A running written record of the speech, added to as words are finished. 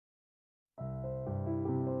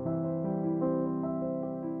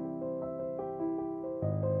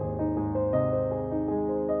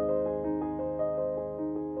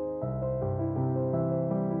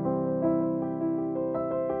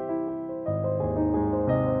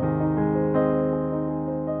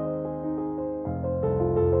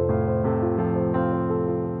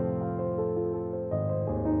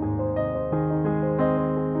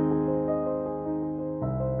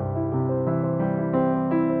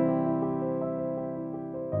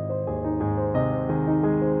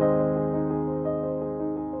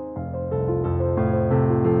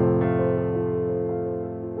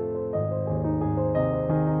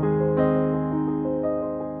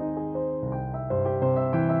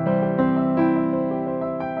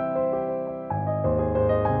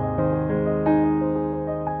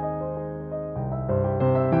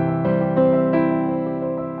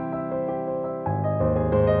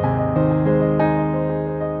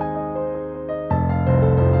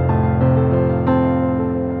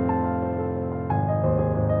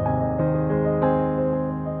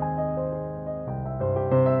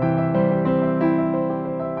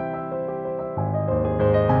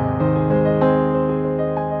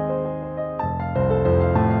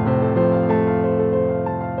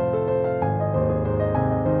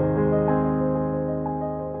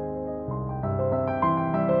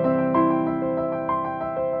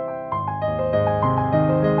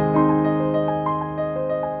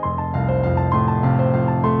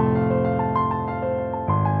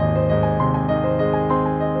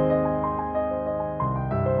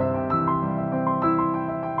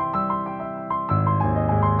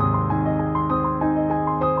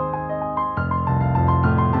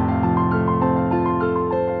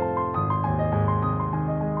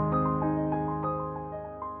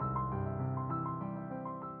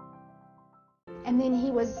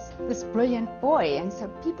boy, and so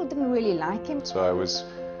people didn't really like him. So I was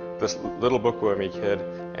this little bookwormy kid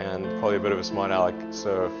and probably a bit of a smart aleck,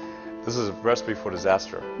 so this is a recipe for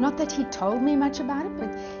disaster. Not that he told me much about it,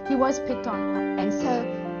 but he was picked on, and so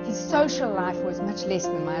his social life was much less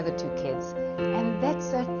than my other two kids, and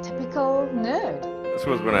that's a typical nerd. This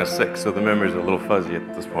was when I was 6, so the memories are a little fuzzy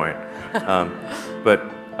at this point.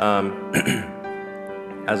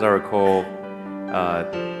 As I recall,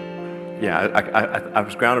 yeah, I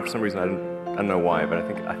was grounded for some reason. I don't know why, but I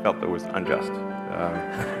think I felt that it was unjust.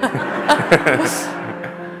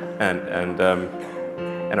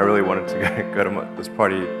 And I really wanted to go to this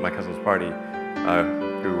party, my cousin's party,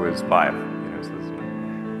 who was 5. You know, so this is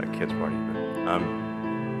a kid's party.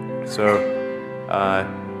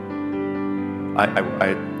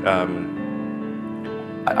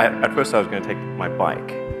 At first I was going to take my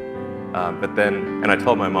bike, but then, and I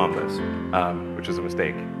told my mom this, which was a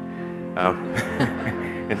mistake.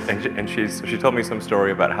 And she told me some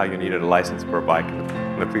story about how you needed a license for a bike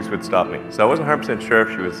and the police would stop me. So I wasn't 100% sure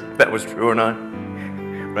if that was true or not,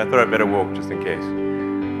 but I thought I'd better walk just in case.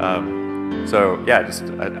 So yeah,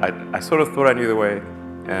 I sort of thought I knew the way,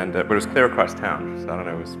 but it was clear across town, so I don't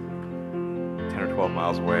know, it was 10 or 12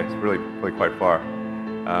 miles away. It's really quite far,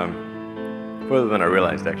 further than I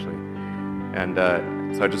realized actually. And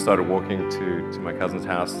so I just started walking to my cousin's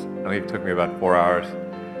house. I think it took me about 4 hours.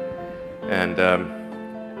 And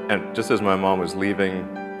just as my mom was leaving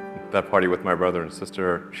that party with my brother and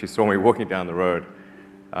sister, she saw me walking down the road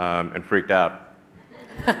and freaked out.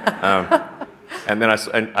 And then I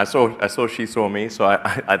saw she saw me, so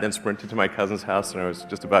I then sprinted to my cousin's house, and I was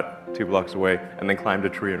just about 2 blocks away, and then climbed a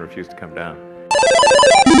tree and refused to come down.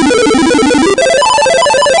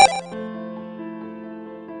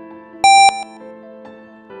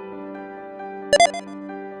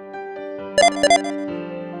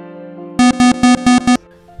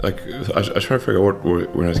 Like, I was trying to figure out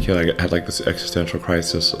when I was a kid, I had like this existential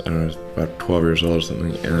crisis, and I was about 12 years old or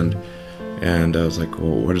something, and I was like,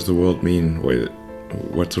 well, what does the world mean?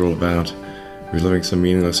 What's it all about? We're living some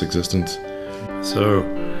meaningless existence. So,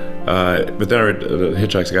 but then I read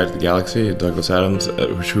Hitchhiker's Guide to the Galaxy, Douglas Adams,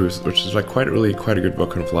 which is like quite a good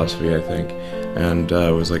book on philosophy, I think, and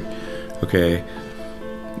was like, okay,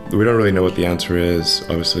 we don't really know what the answer is,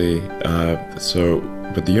 obviously,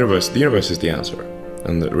 but the universe is the answer.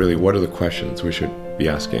 And really, what are the questions we should be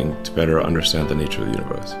asking to better understand the nature of the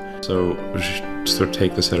universe? So we should sort of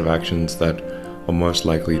take the set of actions that are most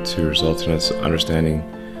likely to result in us understanding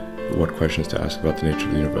what questions to ask about the nature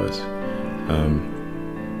of the universe.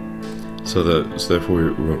 So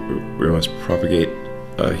therefore, we must propagate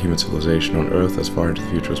human civilization on Earth as far into the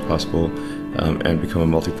future as possible, and become a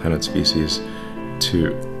multi-planet species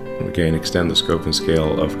to, again, extend the scope and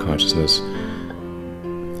scale of consciousness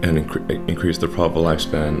and increase the probable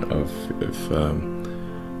lifespan of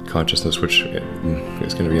consciousness, which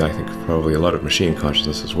is going to be, I think, probably a lot of machine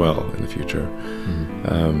consciousness as well in the future.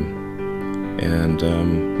 Mm-hmm.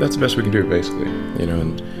 That's the best we can do, basically, you know.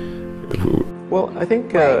 And well, I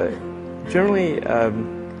think generally a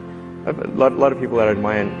lot of people that I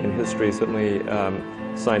admire in history, certainly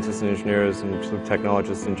scientists and engineers and sort of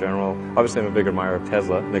technologists in general. Obviously, I'm a big admirer of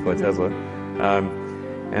Nikola Tesla,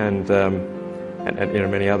 and you know,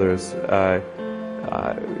 many others.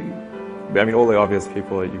 I mean, all the obvious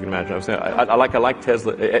people that you can imagine. I like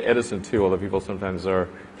Tesla, Edison too, although people sometimes are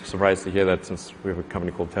surprised to hear that since we have a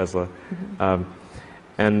company called Tesla. Mm-hmm.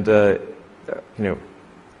 You know,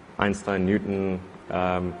 Einstein, Newton,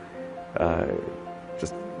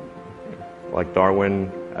 just like Darwin.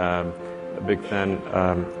 A big fan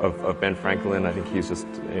of Ben Franklin. I think he's just,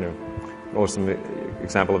 you know, an awesome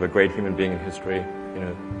example of a great human being in history. You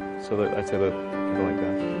know. So I'd say that people like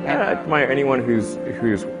that. And I admire anyone who's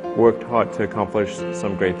worked hard to accomplish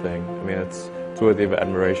some great thing. I mean, it's worthy of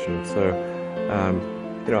admiration. So,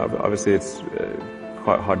 you know, obviously it's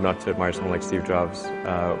quite hard not to admire someone like Steve Jobs,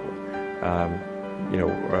 you know,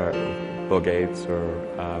 Bill Gates, or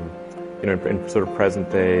you know, in sort of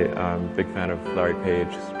present day, big fan of Larry Page.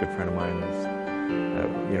 He's a good friend of mine.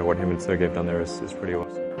 You know, what him and Sergey have done there is pretty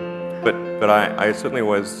awesome. But I certainly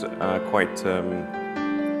was quite.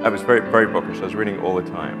 I was very bookish. I was reading all the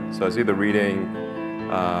time. So I was either reading,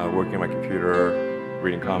 working on my computer,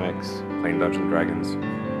 reading comics, playing Dungeons & Dragons,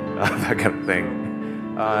 that kind of thing.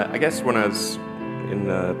 I guess when I was in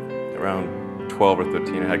around 12 or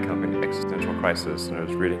 13, I had kind of an existential crisis, and I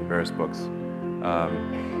was reading various books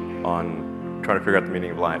on trying to figure out the meaning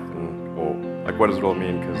of life, and like, what does it all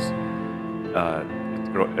mean? Because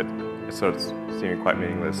it starts seeming quite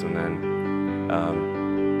meaningless, and then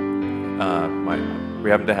we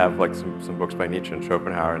happen to have like some books by Nietzsche and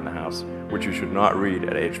Schopenhauer in the house, which you should not read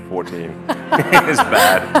at age 14. It's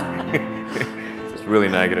bad. It's really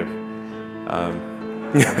negative.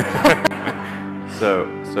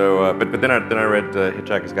 But then I read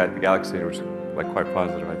Hitchhiker's Guide to the Galaxy, which was like quite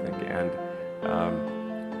positive, I think, and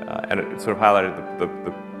it sort of highlighted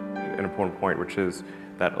an important point, which is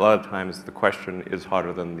that a lot of times the question is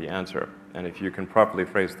harder than the answer, and if you can properly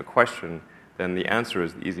phrase the question, then the answer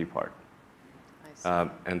is the easy part.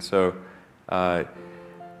 And so, to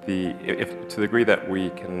the degree that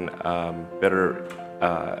we can better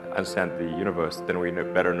understand the universe, then we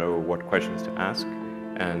better know what questions to ask,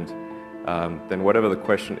 and then whatever the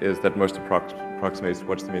question is that most approximates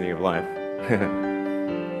what's the meaning of life,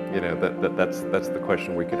 you know, that's the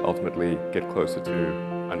question we could ultimately get closer to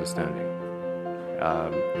understanding.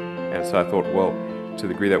 And so I thought, well, to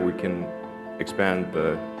the degree that we can expand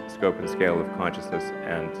the scope and scale of consciousness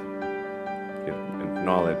and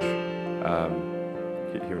knowledge,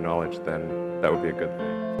 human knowledge, then that would be a good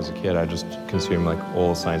thing. As a kid, I just consumed like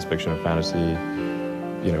all science fiction and fantasy,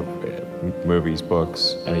 you know, movies,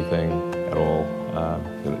 books, anything at all,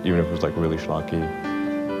 even if it was like really schlocky.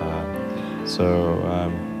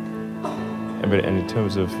 But in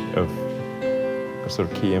terms of sort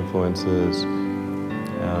of key influences, you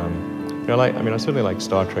know, I certainly like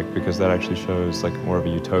Star Trek because that actually shows like more of a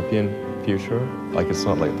utopian future. Like it's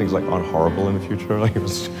not like things like aren't horrible in the future. Like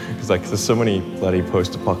it's like there's so many bloody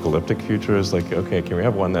post-apocalyptic futures. Like, okay, can we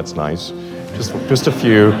have one that's nice? Just a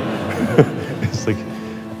few. It's like,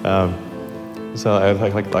 so I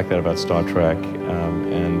like that about Star Trek.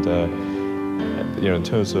 You know, in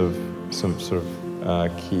terms of some sort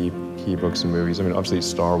of key books and movies, I mean, obviously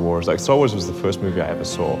Star Wars. Like Star Wars was the first movie I ever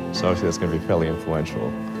saw, so obviously that's going to be fairly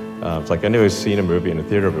influential. It's like I'd never seen a movie in a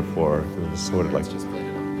theater before. It was sort of like just played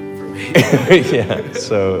it on for me. Yeah,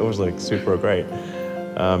 so it was like super great.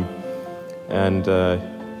 Yeah, and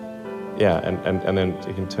then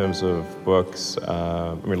in terms of books,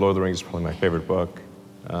 I mean, Lord of the Rings is probably my favorite book.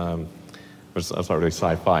 But it's not really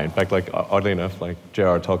sci-fi. In fact, like oddly enough, like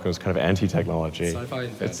J.R.R. Tolkien was kind of anti-technology. Sci-fi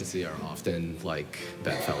and fantasy are often like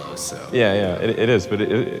bedfellows, so. Yeah, it is, but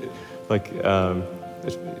it's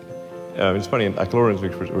funny. Like Lord of the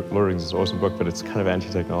Rings is an awesome book, but it's kind of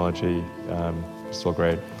anti-technology. It's still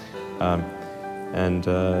great. But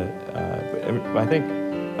I think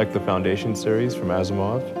like the Foundation series from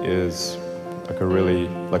Asimov is like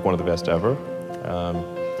like one of the best ever.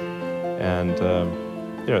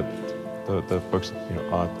 You know. The books, you know,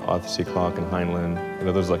 Arthur C. Clarke and Heinlein, you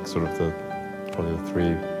know, those are like sort of probably the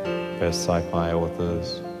three best sci-fi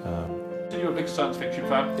authors. So you're a big science fiction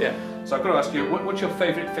fan? Yeah. So I've got to ask you, what's your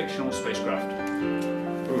favourite fictional spacecraft?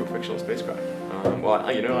 Ooh, fictional spacecraft. Well,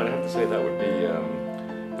 you know, I'd have to say that would be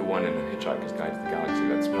the one in The Hitchhiker's Guide to the Galaxy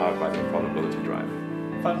that's powered by the improbability drive.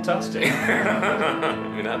 Fantastic. I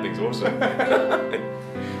mean, that thing's awesome.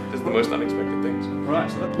 It's the most unexpected things.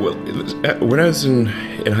 Right. So Well, when I was in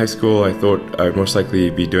high school, I thought I'd most likely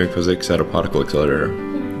be doing physics at a particle accelerator.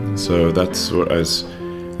 So that's what I was.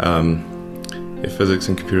 Physics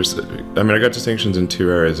and computers. I mean, I got distinctions in two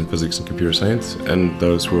areas, in physics and computer science, and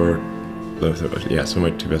those were, some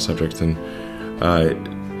of my two best subjects. And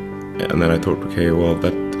then I thought, okay, well,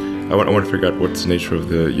 I want to figure out what's the nature of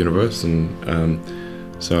the universe, and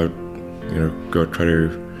so you know, go try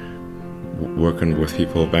to working with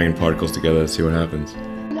people, banging particles together to see what happens.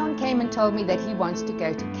 Elon came and told me that he wants to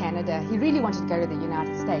go to Canada. He really wanted to go to the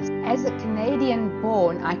United States. As a Canadian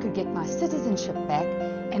born, I could get my citizenship back,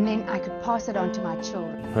 and then I could pass it on to my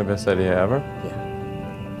children. My best idea ever?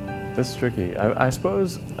 Yeah. That's tricky. I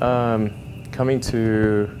suppose coming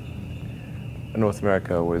to North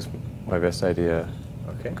America was my best idea.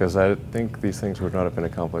 Okay. Because I think these things would not have been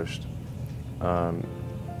accomplished, you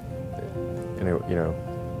know,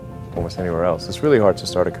 almost anywhere else. It's really hard to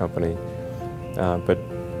start a company, but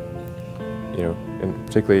you know, and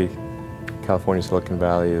particularly California, Silicon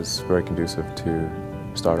Valley is very conducive to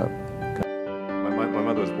startup. My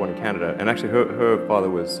mother was born in Canada, and actually her father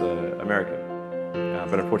was American,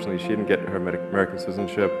 but unfortunately she didn't get her American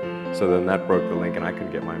citizenship, so then that broke the link and I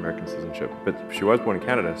couldn't get my American citizenship. But she was born in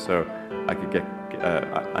Canada, so I could get,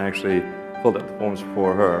 I actually filled out the forms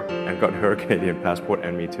for her and got her a Canadian passport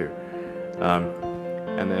and me too.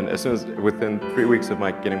 And then within 3 weeks of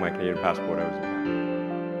getting my Canadian passport, I was in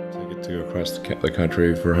Canada. So I get to go across the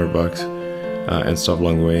country for $100 and stop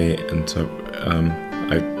along the way, and so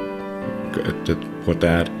I bought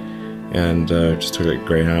that and just took a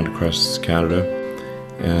Greyhound across Canada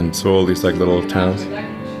and saw all these like little towns.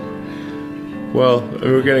 Well,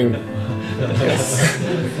 we were getting.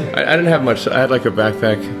 I didn't have much. I had like a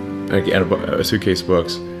backpack and a suitcase of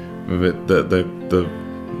books, but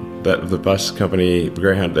the bus company,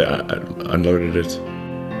 Greyhound, they unloaded it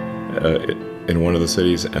in one of the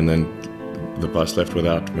cities, and then the bus left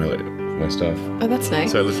without my stuff. Oh, that's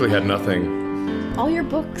nice. So I literally had nothing. All your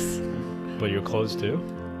books. But your clothes too?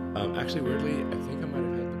 Actually, weirdly, I think I might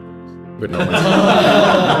have had the books, but no,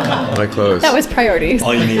 my clothes. That was priorities.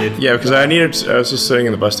 All you needed. Yeah, because I was just sitting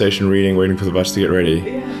in the bus station reading, waiting for the bus to get ready.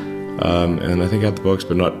 Yeah. And I think I had the books,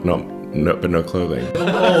 but no clothing.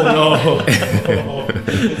 Oh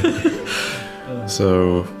no!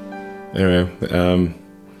 So, anyway,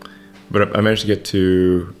 but I managed to get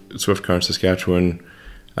to Swift Current, Saskatchewan,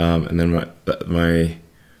 and then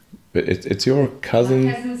it's your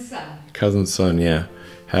cousin's son, yeah,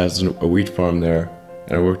 has a wheat farm there,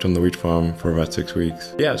 and I worked on the wheat farm for about 6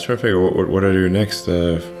 weeks. Yeah, I was trying to figure out what I do next.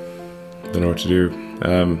 Don't know what to do.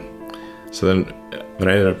 So then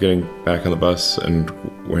I ended up getting back on the bus and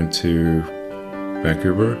went to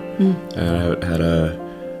Vancouver, and I had a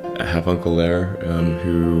half uncle there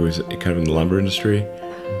who was kind of in the lumber industry.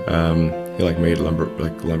 He like made lumber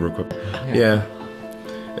equipment. Yeah,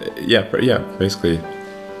 basically.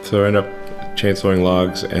 So I ended up chainsawing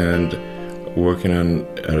logs and working on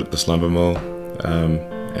this lumber mill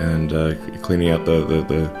and cleaning out the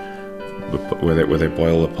where they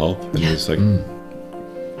boil the pulp and these like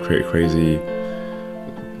crazy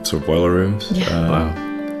sort of boiler rooms. Yeah. Wow.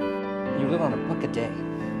 You live on a buck a day.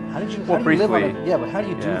 How did you? Well, how do you live on briefly, yeah, but how do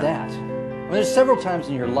you do yeah. that? I mean, there's several times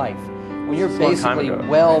in your life when you're It's a long time basically ago.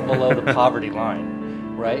 well below the poverty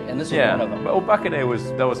line, right? And this is Yeah, one of them. well, buck a day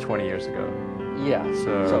was 20 years ago. Yeah.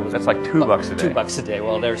 So it was that's like $2 a day. $2 a day.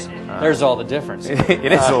 Well, there's all the difference.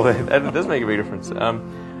 It is all that does make a big difference.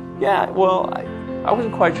 Yeah, well, I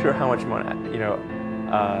wasn't quite sure how much money,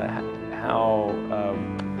 how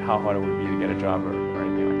hard it would be to get a job or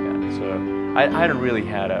anything like that. So I hadn't really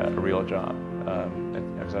had a real job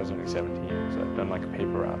because I was only 17, so I'd done like paper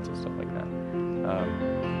routes and stuff like that.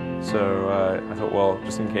 So I thought, well,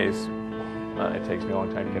 just in case it takes me a long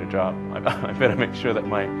time to get a job, I better make sure that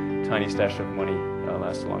my tiny stash of money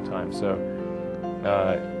lasts a long time. So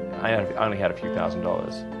I only had a few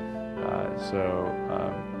 $1,000s.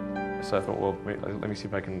 So I thought, well, let me see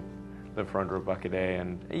if I can live for under $1 a day,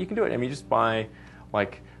 and you can do it. I mean, you just buy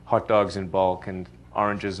like hot dogs in bulk and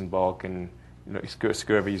oranges in bulk, and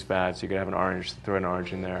scurvy is bad, so you could have an orange, throw an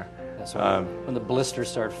orange in there. So when the blisters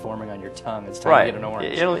start forming on your tongue, it's time to get an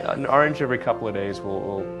orange. An orange every couple of days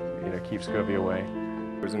will keep scurvy away.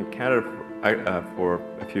 I was in Canada for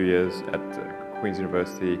a few years at Queen's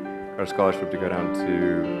University. Got a scholarship to go down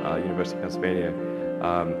to University of Pennsylvania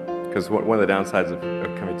because one of the downsides of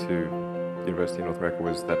coming to University of North America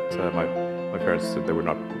was that my parents said they would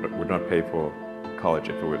not pay for college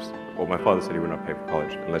if it was. Well, my father said he would not pay for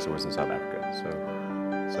college unless it was in South Africa.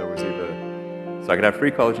 So it was either I could have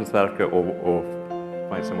free college in South Africa or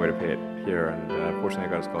find some way to pay it here. And fortunately, I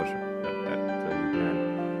got a scholarship at UPenn,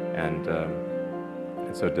 and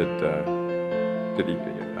so did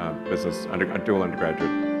business dual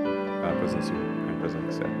undergraduate business and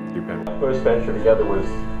physics at UPenn. Our first venture together was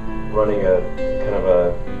running a kind of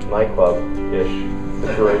a nightclub-ish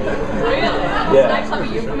situation. Really? Yeah. Is nightclub a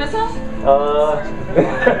euphemism?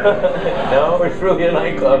 No, it's really a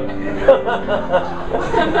nightclub.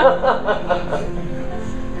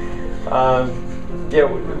 Yeah,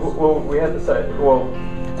 we had this. That's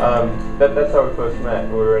how we first met.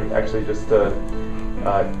 We were actually just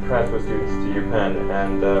transfer students to UPenn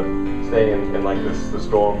and staying in like this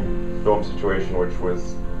dorm situation, which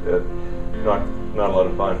was not a lot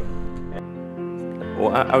of fun.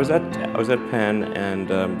 Well, I was at Penn, and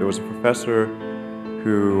there was a professor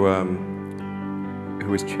who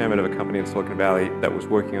was chairman of a company in Silicon Valley that was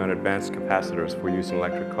working on advanced capacitors for use in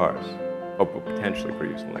electric cars, or potentially for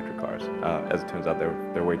use in electric cars. As it turns out,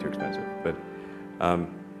 they're way too expensive. But I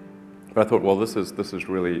thought, well, this is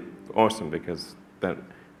really awesome, because then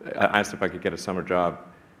I asked if I could get a summer job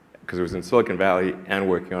because it was in Silicon Valley and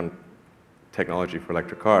working on technology for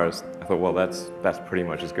electric cars. I thought, well, that's pretty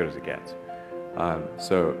much as good as it gets.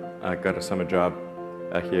 So I got a summer job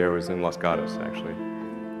here. It was in Los Gatos, actually.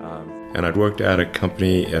 And I'd worked at a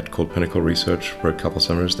company called Pinnacle Research for a couple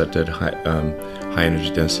summers that did high energy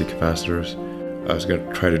density capacitors. I was going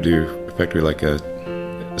to try to do effectively like a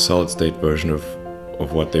solid state version of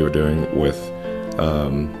what they were doing with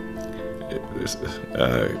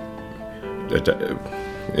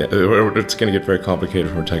it's going to get very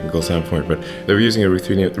complicated from a technical standpoint, but they were using a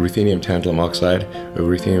ruthenium tantalum oxide.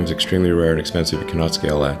 Ruthenium is extremely rare and expensive. You cannot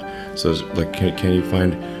scale that. So it's like, can you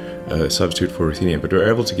find a substitute for ruthenium? But we were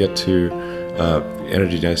able to get to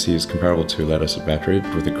energy density is comparable to a lead-acid battery,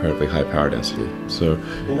 but with incredibly high power density. So,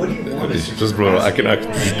 what do you want? Just I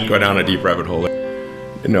can go down a deep rabbit hole.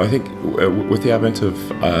 No, I think with the advent of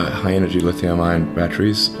high-energy lithium-ion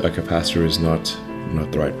batteries, a capacitor is not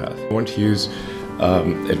the right path. I want to use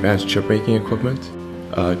advanced chip-making equipment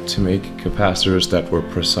to make capacitors that were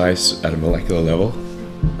precise at a molecular level.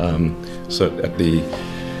 So at the,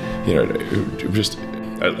 just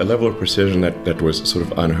a level of precision that was sort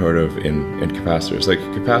of unheard of in capacitors. Like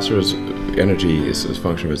capacitors, energy is a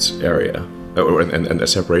function of its area and a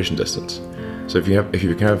separation distance. So if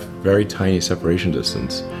you can have very tiny separation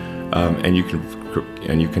distance, and you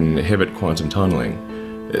can inhibit quantum tunneling,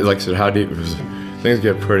 like I said, how deep things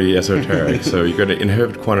get pretty esoteric. So you got to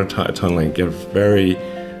inhibit quantum tunneling, get a very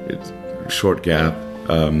short gap.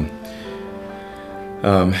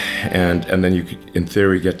 And then you could, in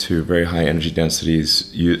theory, get to very high energy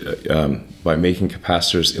densities by making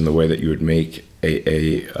capacitors in the way that you would make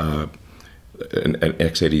an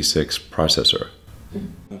x86 processor.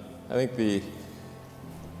 I think the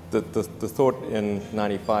thought in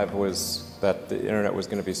 '95 was that the internet was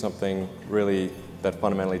going to be something really that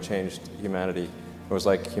fundamentally changed humanity. It was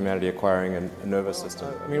like humanity acquiring a nervous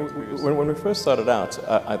system. I mean, when we first started out,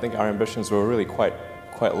 I think our ambitions were really quite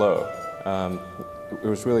low. It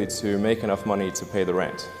was really to make enough money to pay the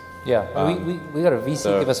rent. Yeah, we got a VC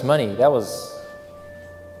give us money. That was,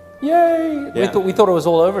 yay! Yeah. We thought it was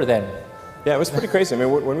all over then. Yeah, it was pretty crazy. I mean,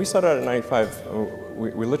 when we started out in '95,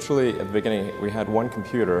 we literally, at the beginning, we had one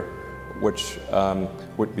computer, which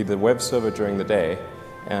would be the web server during the day,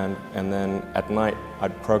 and then at night,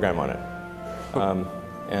 I'd program on it.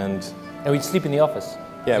 And we'd sleep in the office.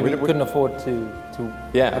 Yeah, we couldn't afford to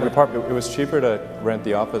have an apartment. It was cheaper to rent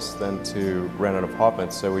the office than to rent an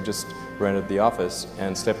apartment, so we just rented the office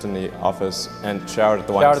and slept in the office and showered at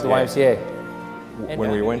the YMCA.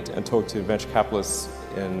 When we went and talked to venture capitalists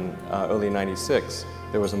in early '96,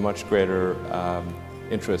 there was a much greater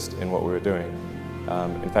interest in what we were doing.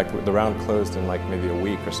 In fact, the round closed in like maybe a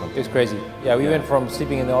week or something. It was crazy. Yeah, we went from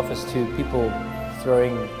sleeping in the office to people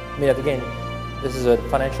throwing, I mean, again, this is a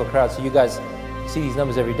financial crowd, so you guys see these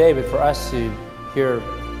numbers every day, but for us to hear,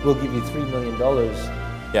 we'll give you $3 million.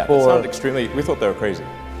 Yeah, it sounded extremely, we thought they were crazy.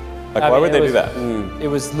 Like, why would they do that? It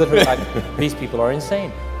was literally like, these people are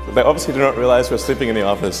insane. They obviously do not realize we're sleeping in the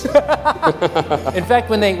office. In fact,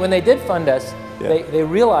 when they did fund us, they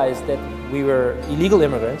realized that we were illegal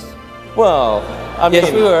immigrants. Well, I mean,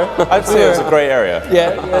 yes, we were. I'd say it was a gray area.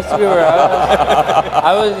 Yeah, yes, we were.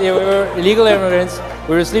 We were illegal immigrants.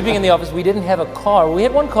 We were sleeping in the office. We didn't have a car. We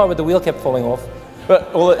had one car, but the wheel kept falling off.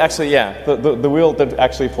 But, well, actually, yeah, the wheel did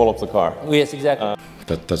actually fall off the car. Yes, exactly.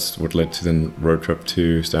 That's what led to the road trip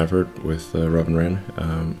to Stanford with Rob and Ren,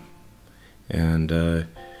 and then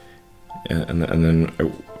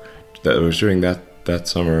it was during that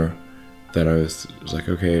summer that I was like,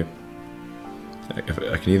 okay,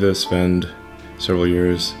 I can either spend several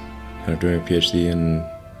years kind of doing a PhD, and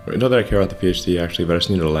not that I care about the PhD actually, but I just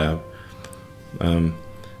needed a lab.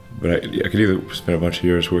 But I could either spend a bunch of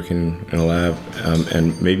years working in a lab,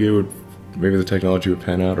 and maybe the technology would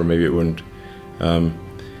pan out, or maybe it wouldn't.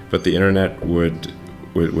 But the internet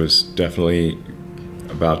was definitely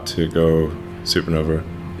about to go supernova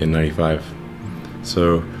in '95.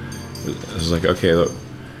 So I was like, okay, look,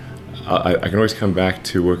 I can always come back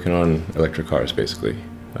to working on electric cars, basically,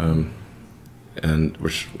 and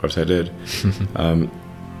which I did.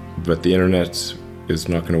 But the internet is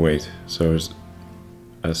not going to wait. So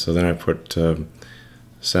so then I put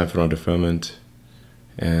Stanford on deferment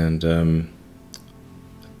and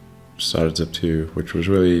started Zip2, which was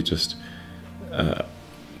really just,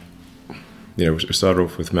 we started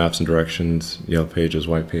off with maps and directions, yellow pages,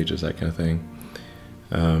 white pages, that kind of thing.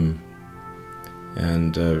 And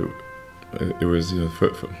it was,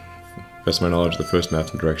 best of my knowledge, the first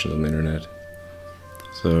maps and directions on the internet.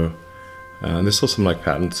 So there's still some like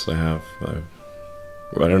patents I have.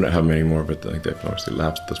 Well, I don't know how many more, but I think they've obviously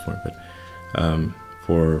lapsed at this point. But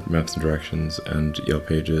for maps and directions and yellow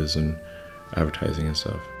pages and advertising and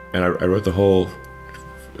stuff. And I wrote the whole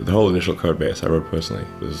initial code base. I wrote personally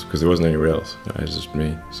because there wasn't any Rails. It was just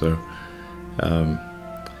me. So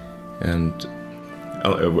and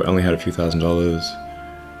I only had a few $1,000s,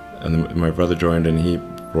 and then my brother joined, and he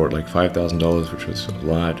brought like $5,000, which was a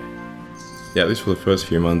lot. Yeah, at least for the first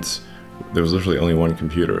few months, there was literally only one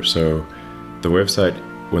computer. So the website,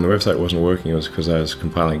 when the website wasn't working, it was because I was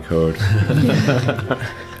compiling code.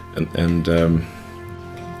 and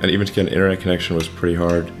even to get an internet connection was pretty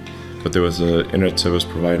hard. But there was an internet service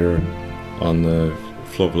provider on the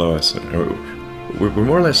floor below us. We're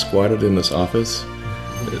more or less squatted in this office.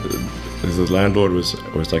 the landlord was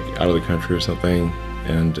like out of the country or something,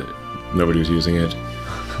 and nobody was using it.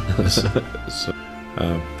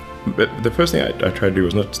 But the first thing I tried to do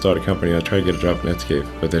was not start a company. I tried to get a job at Netscape,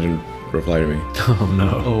 but they didn't reply to me. Oh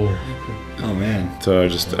no. Oh man. So I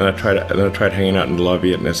tried hanging out in the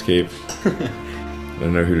lobby at Netscape. I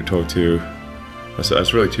didn't know who to talk to. I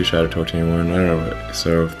was really too shy to talk to anyone. I don't know.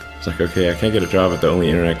 So it's like, okay, I can't get a job at the only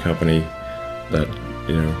internet company that,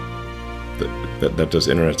 you know, that does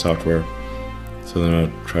internet software. So then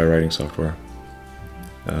I'll try writing software.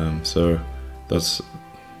 So that's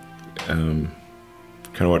kind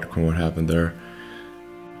of what happened there.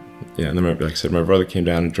 Yeah, and then like I said, my brother came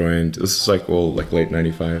down and joined. This is like late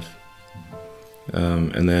 '95,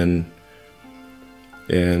 and then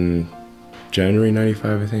in January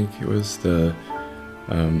 '95, I think it was, there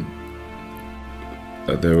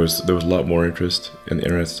was a lot more interest in the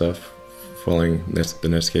internet stuff following the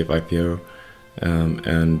Netscape IPO,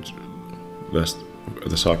 and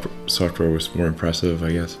the software was more impressive,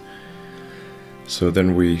 I guess. So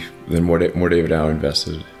then more David Dow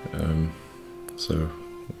invested. So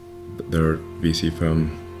they're a VC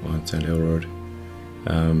firm on Sand Hill Road,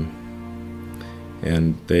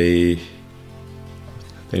 and they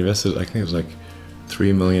invested, I think it was like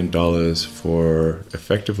 $3 million for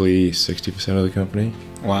effectively 60% of the company.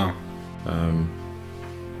 Wow.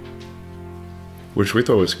 Which we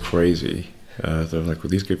thought was crazy. They're like, well,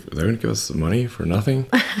 they're going to give us the money for nothing?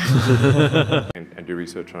 and do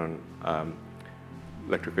research on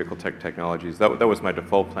electric vehicle technologies. That was my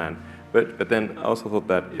default plan. But then I also thought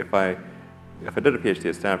that if I did a PhD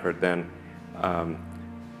at Stanford, then I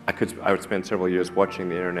would spend several years watching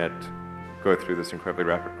the internet go through this incredibly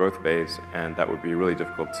rapid growth phase, and that would be really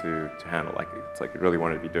difficult to handle. Like, it's like you really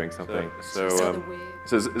wanted to be doing something. So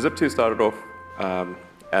Zip2 started off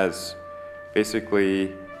as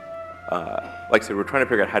basically, like I said, we're trying to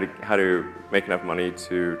figure out how to make enough money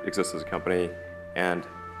to exist as a company, and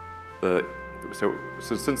so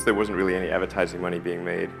since there wasn't really any advertising money being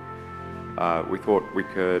made, we thought we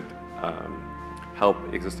could help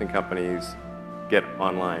existing companies get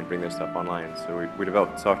online, bring their stuff online. So we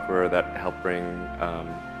developed software that helped bring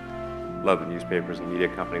a lot of the newspapers and media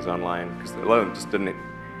companies online, because a lot of them just didn't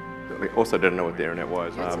know what the internet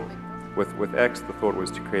was. With X, the thought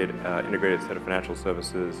was to create an integrated set of financial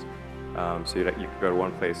services, so that you could go to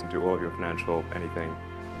one place and do all of your financial anything.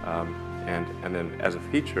 And then as a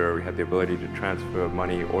feature, we had the ability to transfer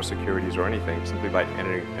money or securities or anything simply by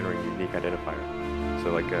entering a unique identifier.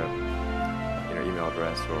 So like a email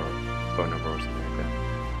address or phone number or something like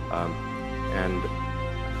that.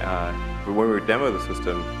 When we would demo the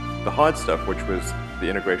system, the hard stuff, which was the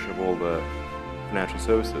integration of all the financial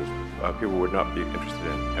services, people would not be interested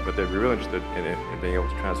in, but they'd be really interested in being able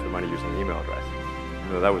to transfer money using an email address.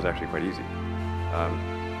 So that was actually quite easy.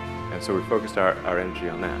 And so we focused our energy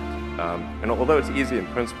on that. And although it's easy in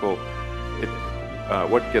principle,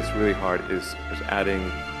 what gets really hard is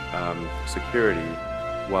adding security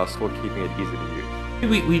while still keeping it easy to use.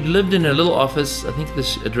 We lived in a little office. I think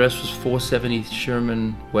this address was 470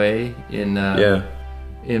 Sherman Way in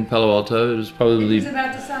Palo Alto. It was probably... It was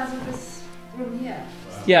about the size of this room here.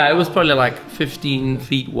 Yeah, it was probably like 15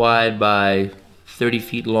 feet wide by 30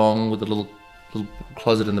 feet long, with a little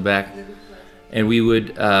closet in the back. And we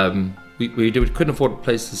would we couldn't afford a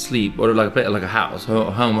place to sleep, or like a house,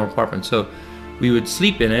 a home or apartment. So we would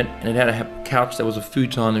sleep in it, and it had a couch that was a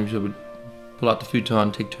futon, and we would pull out the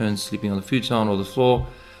futon, take turns sleeping on the futon or the floor.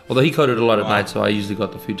 Although he coded a lot at night, so I usually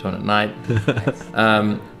got the futon at night.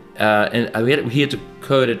 And he had to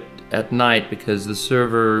code it at night because the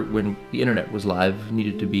server, when the internet was live,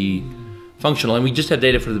 needed to be functional, and we just had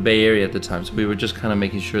data for the Bay Area at the time, so we were just kind of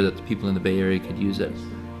making sure that the people in the Bay Area could use it.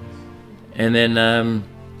 And then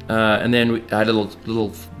we had a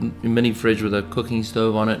little mini fridge with a cooking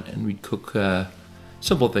stove on it, and we'd cook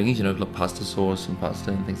simple things, like pasta sauce and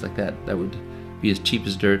pasta and things like that. That would be as cheap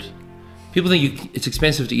as dirt. People think it's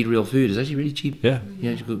expensive to eat real food. It's actually really cheap. Yeah.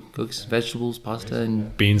 You cook vegetables, pasta,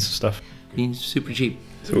 and beans and stuff. Beans, super cheap.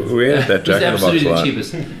 So we ate that Jack in the Box a lot. Absolutely the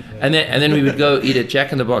cheapest. And then we would go eat at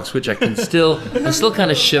Jack in the Box, which I still kind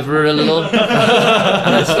of shiver a little. And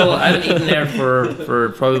I haven't eaten there for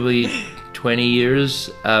probably 20 years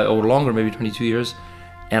or longer, maybe 22 years,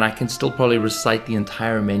 and I can still probably recite the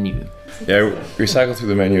entire menu. Yeah, we cycled through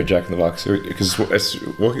the menu at Jack in the Box because it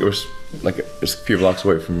was like just a few blocks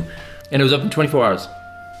away from. And it was open 24 hours.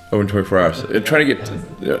 Open 24 hours. Trying to get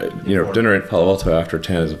dinner at Palo Alto after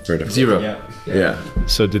 10 is very difficult. Zero. Yeah.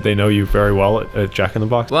 So did they know you very well at Jack in the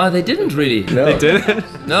Box? Well, they didn't really. No. They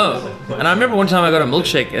didn't? No. And I remember one time I got a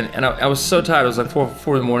milkshake, and I was so tired. It was like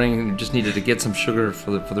 4 in the morning, and just needed to get some sugar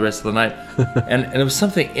for the rest of the night. And there was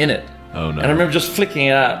something in it Oh no. And I remember just flicking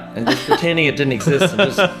it out and just pretending it didn't exist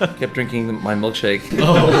and just kept drinking my milkshake.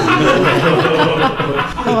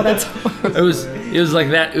 Oh, that's horrible. It was like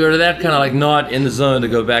that, we were that kind of like not in the zone to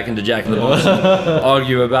go back into Jack in the Box and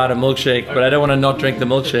argue about a milkshake, but I don't want to not drink the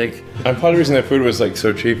milkshake. And part of the reason that food was like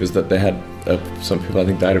so cheap is that they had some people I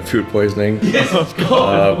think died of food poisoning. Yes, of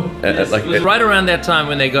course. It was right around that time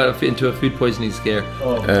when they got into a food poisoning scare.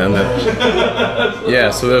 And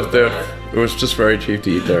yeah, so it was just very cheap to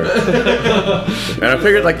eat there. And I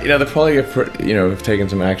figured like they probably have taken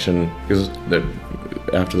some action because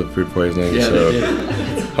after the food poisoning. Yeah, so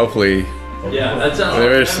hopefully. Yeah, that sounds.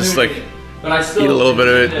 There's just like. But I still eat a little bit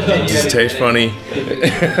of it. Does it taste funny?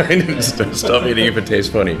 I need to stop eating if it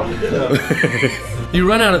tastes funny. You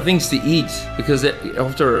run out of things to eat because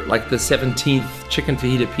after like the 17th chicken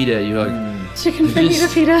fajita pita, you're like chicken fajita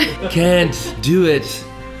pita. Can't do it.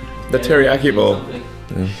 The teriyaki bowl.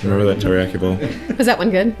 Yeah, remember that teriyaki bowl? Was that one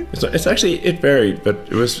good? It's actually it varied, but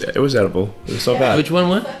it was edible. It was not bad. Which one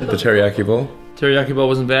was? The teriyaki bowl. Teriyaki bowl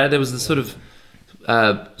wasn't bad. There was the sort of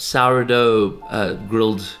sourdough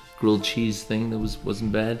grilled cheese thing that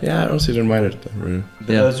wasn't bad. Yeah, I honestly didn't mind it. Really.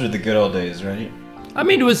 Those were the good old days, right? I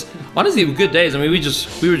mean, it was honestly good days. I mean, we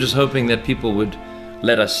were just hoping that people would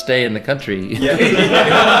let us stay in the country. Yeah.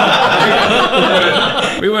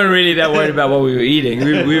 We weren't really that worried about what we were eating.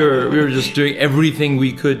 We were just doing everything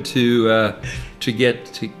we could to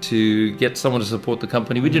get someone to support the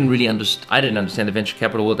company. We didn't really I didn't understand the venture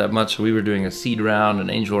capital world that much, so we were doing a seed round, an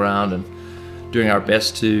angel round, and doing our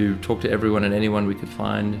best to talk to everyone and anyone we could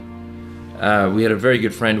find. We had a very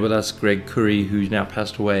good friend with us, Greg Curry, who's now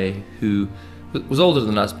passed away, who was older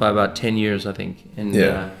than us by about 10 years, I think. And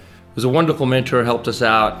was a wonderful mentor, helped us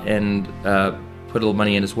out, and put a little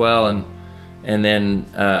money in as well. And then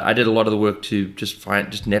I did a lot of the work to just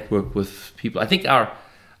network with people. I think our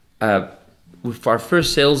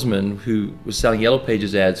first salesman who was selling Yellow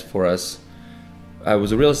Pages ads for us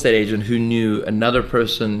was a real estate agent who knew another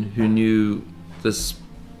person who knew this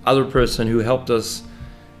other person who helped us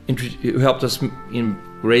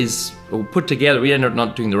raise or put together. We ended up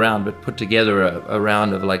not doing the round, but put together a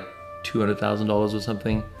round of like $200,000 or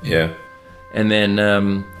something. Yeah. And then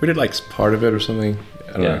we did like part of it or something.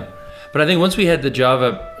 I don't know. But I think once we had the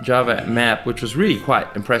Java map, which was really quite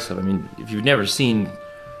impressive. I mean, if you've never seen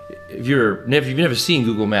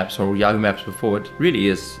Google Maps or Yahoo Maps before, it really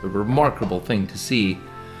is a remarkable thing to see.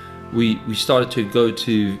 We started to go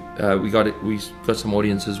to we got some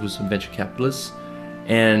audiences with some venture capitalists,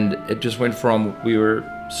 and it just went from we were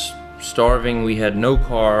starving, we had no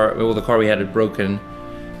car, well, the car we had had broken.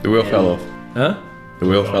 The wheel fell off. Huh? The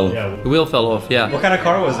wheel fell off. Yeah. The wheel fell off, yeah. What kind of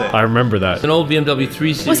car was it? I rember that. It's an old BMW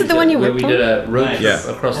 3 Series. Was it the one you where worked we on? did a road trip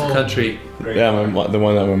across the country. Yeah, the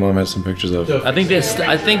one that my mom had some pictures of. I think there's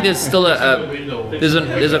still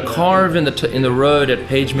there's a carve in the road at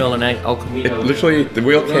Page Mill and El Camino. Literally, the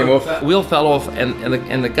wheel came off. The wheel fell off,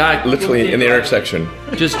 and the guy literally in the intersection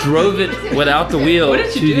just drove it without the wheel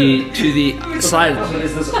to the side.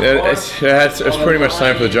 It's pretty much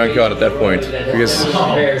time for the junkyard at that point because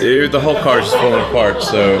the whole car is just falling apart.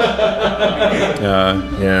 So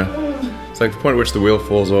yeah, it's like the point at which the wheel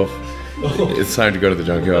falls off. It's time to go to the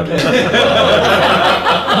junkyard.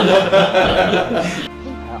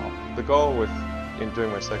 The goal in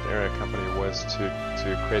doing my second internet company was to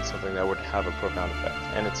create something that would have a profound effect.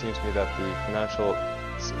 And it seems to me that the financial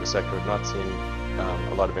sector had not seen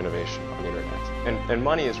a lot of innovation on the internet. And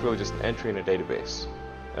money is really just an entry in a database.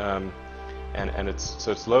 And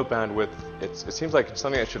it's low bandwidth. It seems like it's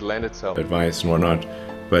something that should lend itself. Advice and whatnot,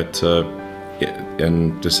 but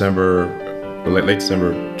in late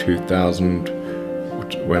December 2000,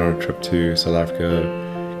 went on a trip to South Africa,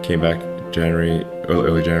 came back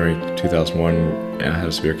early January 2001, and I had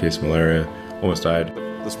a severe case of malaria, almost died.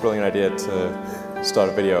 This brilliant idea to start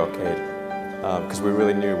a video arcade, because we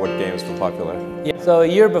really knew what games were popular. Yeah. So a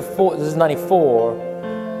year before, this is '94,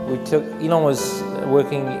 Elon was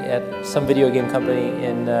working at some video game company,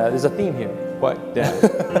 and there's a theme here. What? Yeah.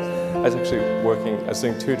 I was actually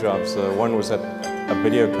doing two jobs. One was at a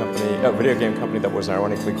video game company that was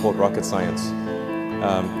ironically called Rocket Science,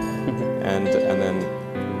 and then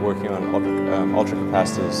working on ultra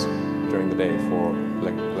capacitors during the day for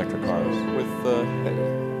electric cars.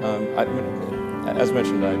 As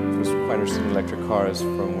mentioned, I was quite interested in electric cars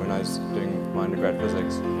from when I was doing my undergrad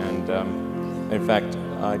physics, and in fact,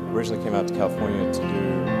 I originally came out to California to do a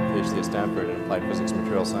PhD at Stanford in applied physics and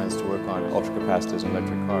material science to work on ultra capacitors and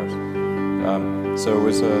electric cars. So it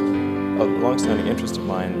was a long-standing interest of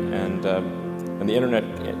mine, and the internet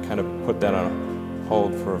kind of put that on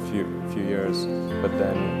hold for a few years. But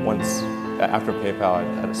then after PayPal,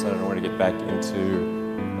 I decided I wanted to get back into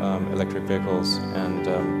electric vehicles and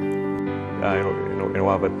in a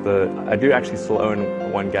while, but I do actually still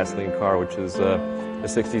own one gasoline car, which is a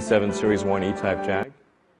 67 Series 1 E-Type Jag.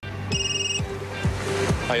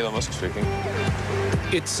 Hi, Elon Musk speaking.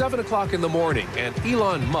 It's 7 o'clock in the morning, and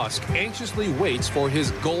Elon Musk anxiously waits for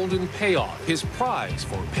his golden payoff, his prize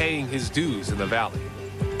for paying his dues in the valley.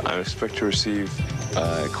 I expect to receive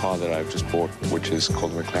a car that I've just bought, which is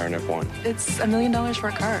called the McLaren F1. It's $1 million for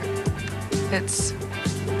a car. It's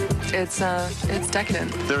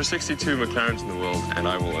decadent. There are 62 McLarens in the world, and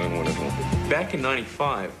I will own one of them. Back in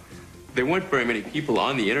 '95, there weren't very many people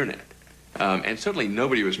on the internet, and certainly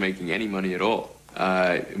nobody was making any money at all.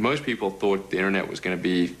 Most people thought the internet was going to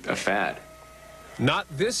be a fad. Not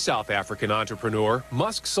this South African entrepreneur.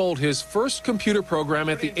 Musk sold his first computer program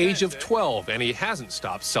at the age of 12, and he hasn't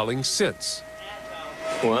stopped selling since.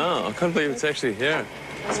 Wow, I can't believe it's actually here.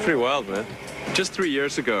 It's pretty wild, man. Just 3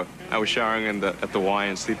 years ago, I was showering at the Y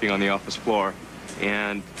and sleeping on the office floor.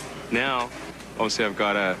 And now, obviously, I've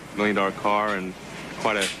got a $1 million car and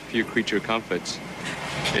quite a few creature comforts.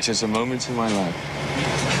 It's just a moment in my life.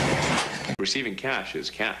 Receiving cash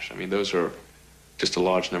is cash. I mean, those are just a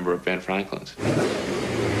large number of Ben Franklins.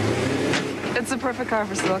 It's the perfect car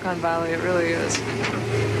for Silicon Valley. It really is.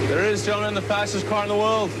 There it is, gentlemen, the fastest car in the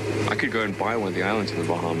world. I could go and buy one of the islands in the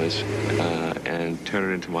Bahamas and turn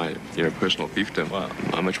it into my, personal fiefdom. Wow.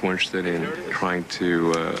 I'm much more interested in trying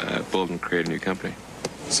to build and create a new company.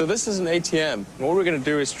 So this is an ATM. What we're going to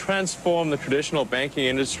do is transform the traditional banking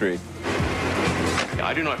industry.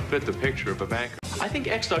 I do not fit the picture of a banker. I think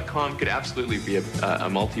X.com could absolutely be a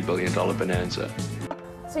multi-billion-dollar bonanza.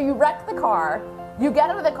 So you wreck the car, you get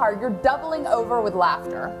out of the car, you're doubling over with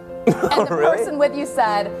laughter. And the person with you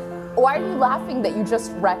said, "Why are you laughing that you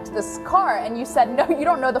just wrecked this car?" And you said, "No, you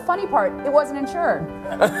don't know the funny part. It wasn't insured."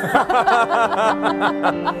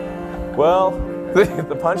 Well,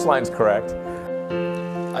 the punchline's correct.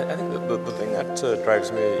 I think the thing that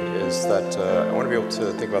drives me is that I want to be able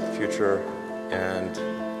to think about the future and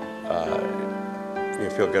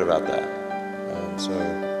feel good about that. So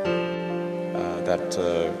that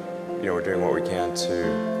we're doing what we can to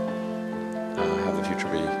have the future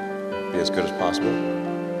be as good as possible,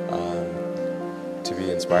 to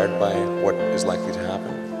be inspired by what is likely to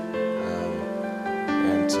happen,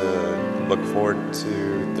 and to look forward to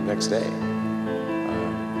the next day.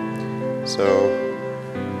 So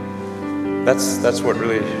that's what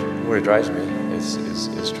really drives me is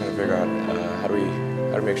trying to figure out how do we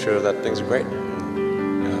make sure that things are great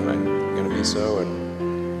and going to be so, and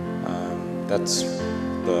that's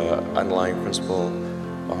the underlying principle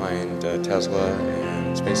behind Tesla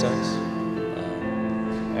and SpaceX.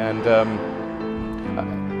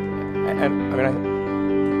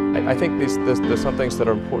 I think there's some things that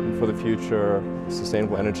are important for the future: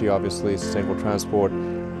 sustainable energy, obviously, sustainable transport,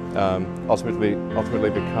 ultimately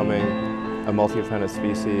becoming a multi-planet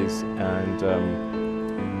species, and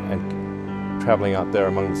traveling out there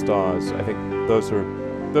among the stars. I think those are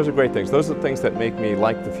great things. Those are the things that make me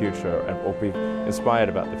like the future or be inspired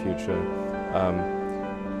about the future.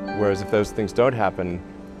 Whereas if those things don't happen,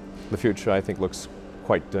 the future, I think, looks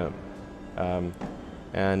quite dim. I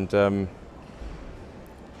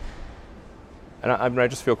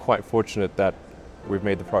just feel quite fortunate that we've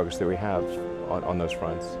made the progress that we have on those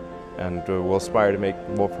fronts, and we'll aspire to make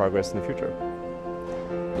more progress in the future.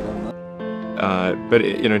 But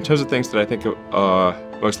in terms of things that I think are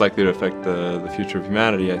most likely to affect the future of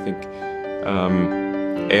humanity, I think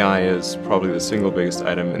AI is probably the single biggest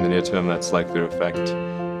item in the near term that's likely to affect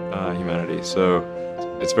humanity. So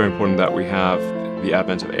it's very important that we have the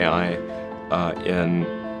advent of AI in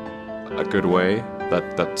a good way.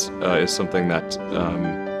 That is something that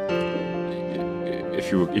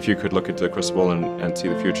if you could look into the crystal ball and see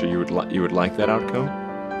the future, you would like that outcome.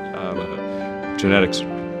 Genetics,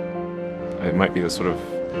 it might be the sort of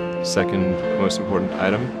second most important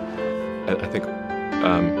item. I think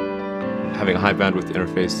having a high bandwidth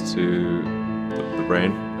interface to the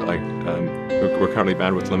brain, like we're currently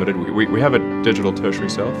bandwidth limited. We have a digital tertiary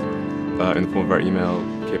self in the form of our email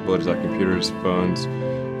capabilities, like computers, phones,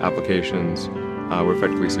 applications. We're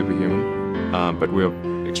effectively superhuman, but we're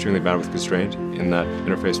extremely bandwidth constrained in that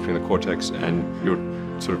interface between the cortex and your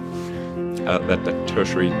sort of that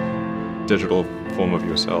tertiary digital form of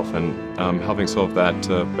yourself, and helping solve that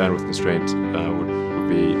bandwidth constraint would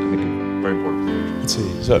be, I think, very important. Let's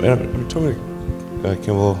see. So I'm talking to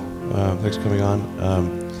Kimball, thanks for coming on,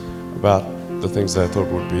 about the things that I thought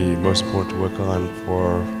would be most important to work on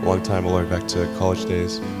for a long time, all the way back to college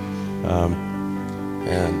days.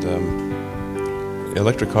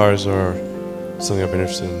 Electric cars are something I've been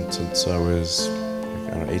interested in since I was,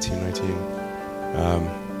 18, 19.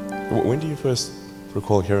 When do you first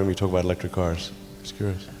recall hearing me talk about electric cars? Just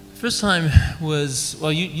curious. First time was,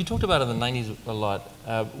 well, you talked about it in the 90s a lot.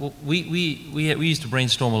 Well, we used to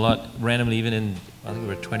brainstorm a lot randomly, even in, I think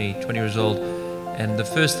we were 20 years old. And the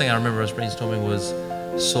first thing I remember us brainstorming was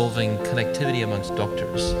solving connectivity amongst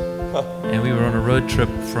doctors. And we were on a road trip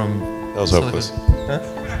from... That was hopeless. Huh?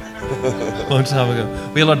 Long time ago.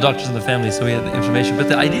 We had a lot of doctors in the family, so we had the information. But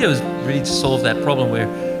the idea was really to solve that problem where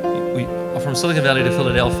we from Silicon Valley to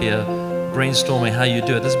Philadelphia, brainstorming how you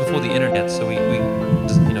do it. This is before the internet, so we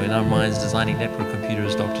you know, in our minds, designing network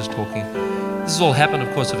computers, doctors talking. This has all happened,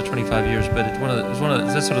 of course, over 25 years, but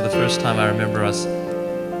that's sort of the first time I remember us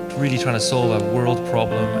really trying to solve a world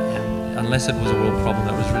problem, and unless it was a world problem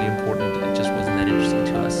that was really important, it just wasn't that interesting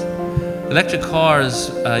to us. Electric cars,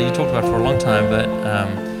 you talked about for a long time, but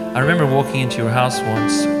I remember walking into your house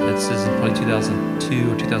once, it says in probably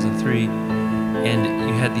 2002 or 2003, and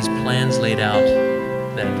you had these plans laid out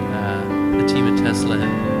that the team at Tesla,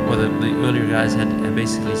 or the earlier guys had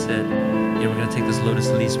basically said, you know, we're going to take this Lotus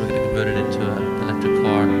Elise, we're going to convert it into an electric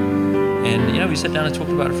car. And, you know, we sat down and talked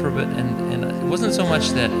about it for a bit, and it wasn't so much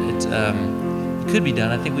that it could be done.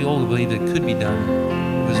 I think we all believed it could be done.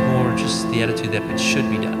 It was more just the attitude that it should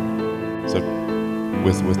be done. So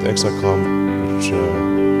with X.com, which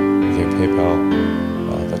became PayPal,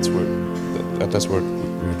 that's where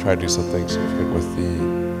we tried to do something significant with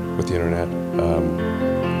the internet.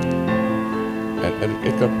 And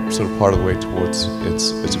it got sort of part of the way towards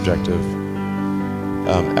its objective.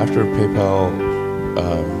 After PayPal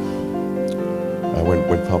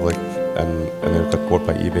went public and they got bought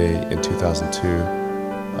by eBay in 2002,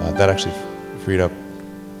 that actually freed up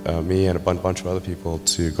me and a bunch of other people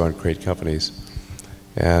to go and create companies.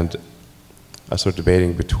 And I started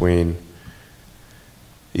debating between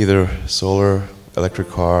either solar, electric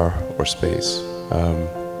car, or space.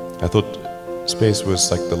 I thought space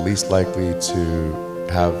was like the least likely to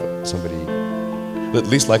have somebody, the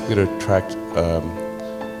least likely to attract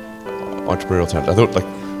entrepreneurial talent. I thought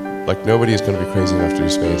like nobody is going to be crazy enough to do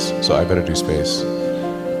space, so I better do space.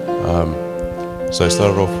 So I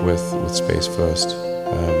started off with space first,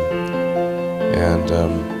 and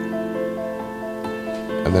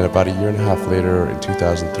then about a year and a half later, in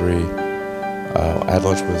 2003, I had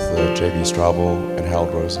lunch with J.B. Straubel and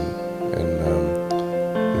Harold Rosen, and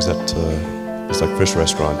it was at this like fish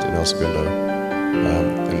restaurant in El Segundo.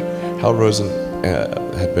 And Harold Rosen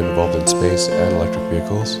had been involved in space and electric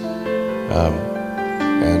vehicles,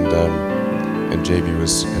 and JB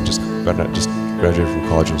had just graduated from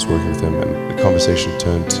college and was working with him, and the conversation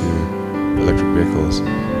turned to electric vehicles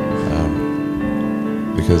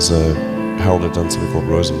because Harold had done something called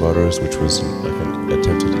Rosen Motors, which was like an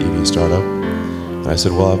attempted EV startup. And I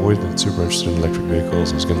said, well, I've always been super interested in electric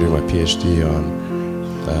vehicles. I was going to do my PhD on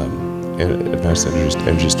advanced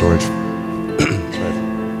energy storage.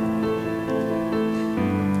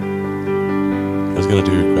 I was going to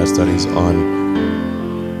do grad studies on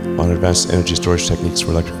advanced energy storage techniques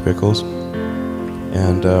for electric vehicles,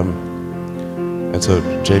 and so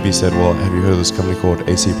JB said, well, have you heard of this company called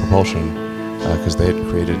AC Propulsion? Because they had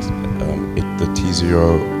created the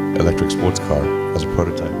T0 electric sports car as a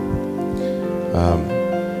prototype.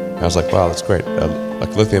 And I was like, wow, that's great.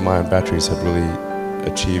 Like lithium-ion batteries had really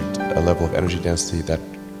achieved a level of energy density that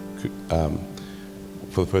could,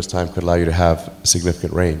 for the first time could allow you to have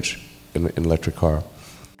significant range in an electric car.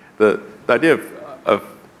 The idea of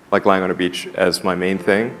like lying on a beach as my main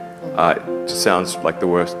thing just sounds like the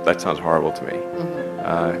worst. That sounds horrible to me.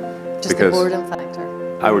 Just because the boredom factor.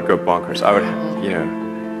 I would go bonkers. I would, you know.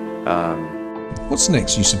 What's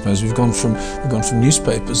next, you suppose? We've gone from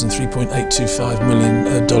newspapers and $3.825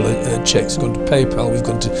 million checks. We've gone to PayPal. We've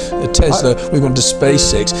gone to Tesla. We've gone to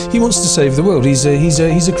SpaceX. He wants to save the world. He's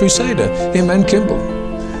a crusader. Him and Kimball.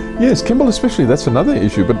 Yes, Kimball especially. That's another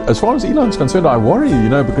issue. But as far as Elon's concerned, I worry. You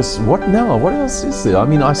know, because what now? What else is there? I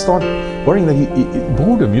mean, I start worrying that he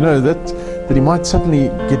boredom. You know, that he might suddenly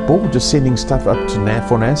get bored just sending stuff up to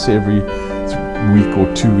for NASA every week or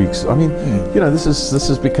 2 weeks. I mean, you know, this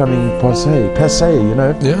is becoming passe, you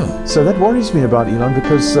know. Yeah. So that worries me about Elon,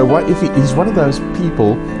 because if he's one of those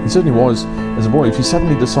people, he certainly was as a boy, if he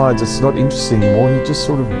suddenly decides it's not interesting anymore, he just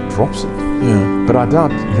sort of drops it. Yeah. But I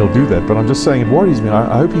doubt he'll do that. But I'm just saying it worries me.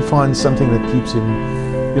 I hope he finds something that keeps him,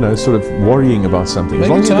 you know, sort of worrying about something. As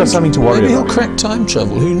long as he's got something to worry about. Maybe he'll crack time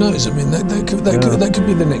travel. Who knows? I mean, that could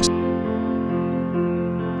be the next.